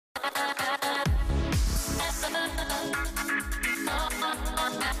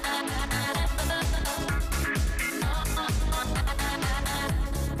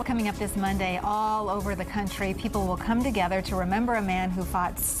coming up this Monday all over the country. People will come together to remember a man who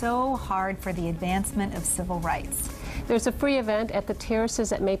fought so hard for the advancement of civil rights. There's a free event at the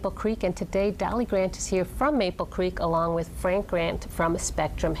terraces at Maple Creek, and today Dolly Grant is here from Maple Creek along with Frank Grant from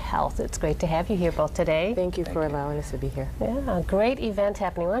Spectrum Health. It's great to have you here both today. Thank you for allowing us to be here. Yeah, great event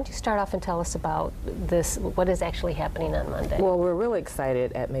happening. Why don't you start off and tell us about this, what is actually happening on Monday? Well, we're really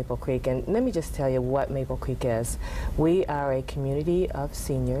excited at Maple Creek, and let me just tell you what Maple Creek is. We are a community of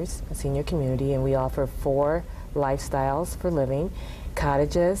seniors, a senior community, and we offer 4 lifestyles for living: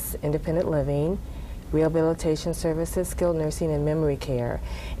 cottages, independent living, rehabilitation services, skilled nursing, and memory care.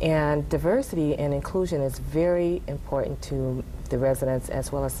 And diversity and inclusion is very important to the residents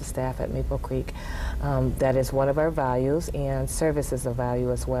as well as the staff at Maple Creek. That is one of our values, and service is a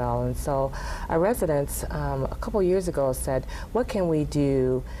value as well. And so our residents a couple years ago said, what can we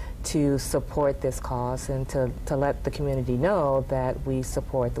do to support this cause and to let the community know that we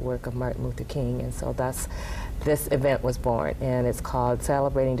support the work of Martin Luther King? And so this event was born, and it's called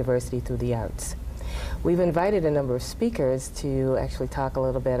Celebrating Diversity Through the Arts. We've invited a number of speakers to actually talk a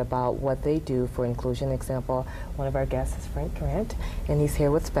little bit about what they do for inclusion. Example, one of our guests is Frank Grant, and he's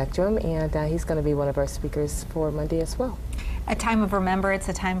here with Spectrum, and he's going to be one of our speakers for Monday as well. A time of remembrance,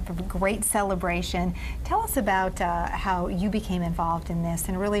 a time for great celebration. Tell us about how you became involved in this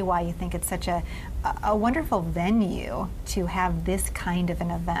and really why you think it's such a wonderful venue to have this kind of an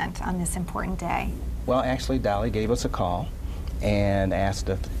event on this important day. Well, actually, Dolly gave us a call and asked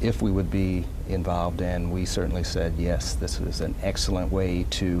if we would be involved, and we certainly said yes. This is an excellent way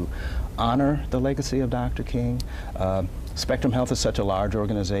to honor the legacy of Dr. King. Spectrum Health is such a large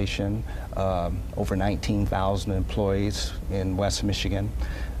organization, over 19,000 employees in West Michigan,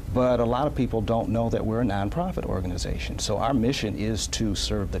 but a lot of people don't know that we're a nonprofit organization. So our mission is to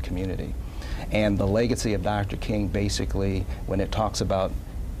serve the community. And the legacy of Dr. King, basically, when it talks about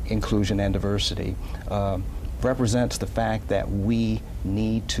inclusion and diversity, represents the fact that we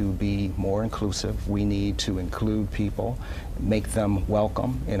need to be more inclusive. We need to include people, make them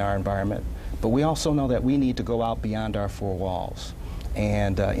welcome in our environment. But we also know that we need to go out beyond our 4 walls.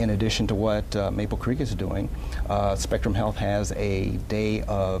 And in addition to what Maple Creek is doing, Spectrum Health has a day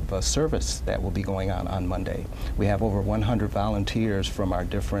of service that will be going on Monday. We have over 100 volunteers from our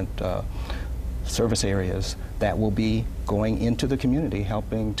different service areas that will be going into the community,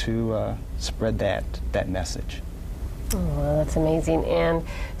 helping to spread that message. Oh, well, that's amazing. And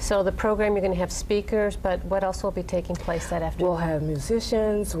so the program, you're going to have speakers, but what else will be taking place that afternoon? We'll have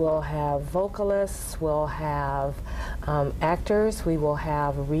musicians, we'll have vocalists, we'll have actors, we will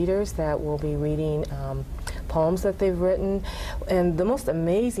have readers that will be reading poems that they've written. And the most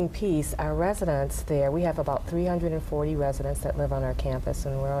amazing piece, our residents there, we have about 340 residents that live on our campus,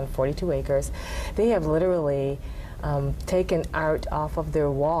 and we're on 42 acres. They have literally taken art off of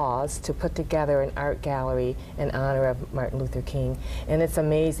their walls to put together an art gallery in honor of Martin Luther King. And it's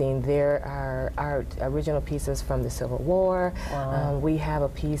amazing. There are original pieces from the Civil War. Wow. We have a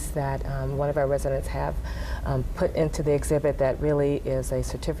piece that one of our residents have put into the exhibit that really is a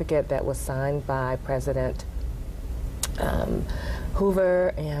certificate that was signed by President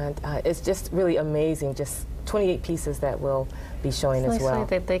Hoover, and it's just really amazing. Just 28 pieces that will be showing as well.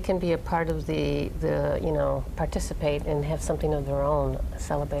 That they can be a part of the participate and have something of their own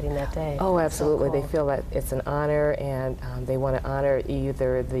celebrating that day. Oh, absolutely. So cool. They feel that it's an honor, and they want to honor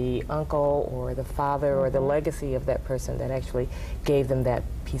either the uncle or the father or the legacy of that person that actually gave them that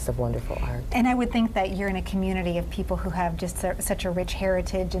piece of wonderful art. And I would think that you're in a community of people who have just such a rich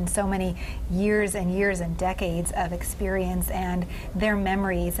heritage and so many years and decades of experience, and their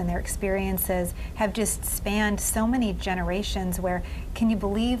memories and their experiences have just spanned so many generations. Where, can you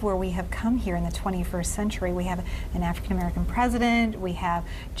believe where we have come here in the 21st century? We have an African-American president, we have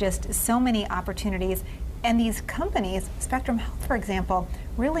just so many opportunities, and these companies, Spectrum Health for example,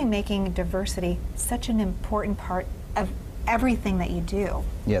 really making diversity such an important part of everything that you do.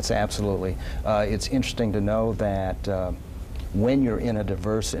 Yes, absolutely. It's interesting to know that when you're in a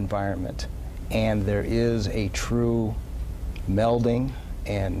diverse environment and there is a true melding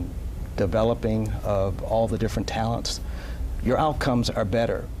and developing of all the different talents, your outcomes are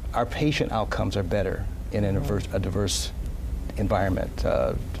better. Our patient outcomes are better in a diverse environment.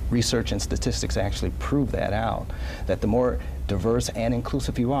 Research and statistics actually prove that out, that the more diverse and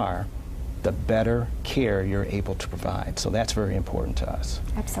inclusive you are, the better care you're able to provide. So that's very important to us.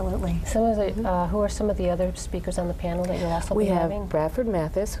 Absolutely. Some of the, who are some of the other speakers on the panel that you'll also We be have having? Bradford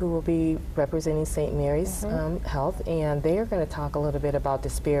Mathis, who will be representing St. Mary's Health, and they are going to talk a little bit about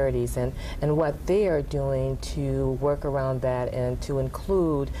disparities and what they are doing to work around that and to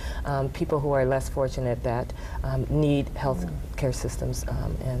include people who are less fortunate that need health care systems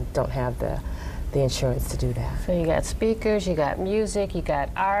and don't have the insurance to do that. So you got speakers, you got music, you got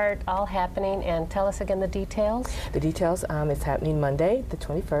art, all happening. And tell us again the details. The details, it's happening Monday, the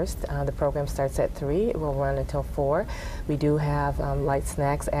 21st. The program starts at 3. It will run until 4. We do have light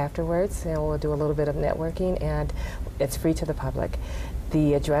snacks afterwards, and we'll do a little bit of networking, and it's free to the public.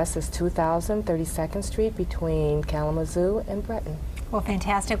 The address is 2000 32nd Street between Kalamazoo and Breton. Well,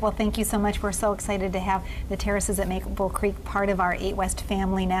 fantastic. Well, thank you so much. We're so excited to have the Terraces at Maple Creek part of our 8West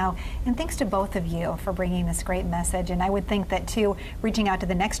family now. And thanks to both of you for bringing this great message. And I would think that, too, reaching out to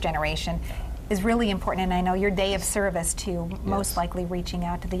the next generation is really important. And I know your day of service, too, most likely reaching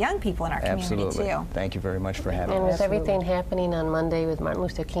out to the young people in our community, too. Thank you very much for having And us. with everything happening on Monday with Martin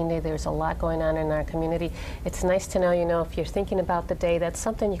Luther King Day, there's a lot going on in our community. It's nice to know, if you're thinking about the day, that's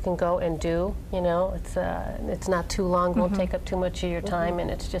something you can go and do. It's not too long, won't take up too much of your time, and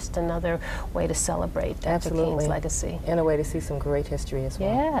it's just another way to celebrate Dr. King's legacy. And a way to see some great history as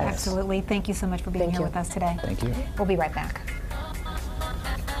well. Yes. Absolutely. Thank you so much for being here with us today. Thank you. We'll be right back.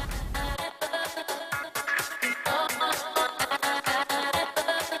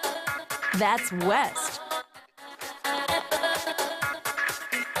 That's West.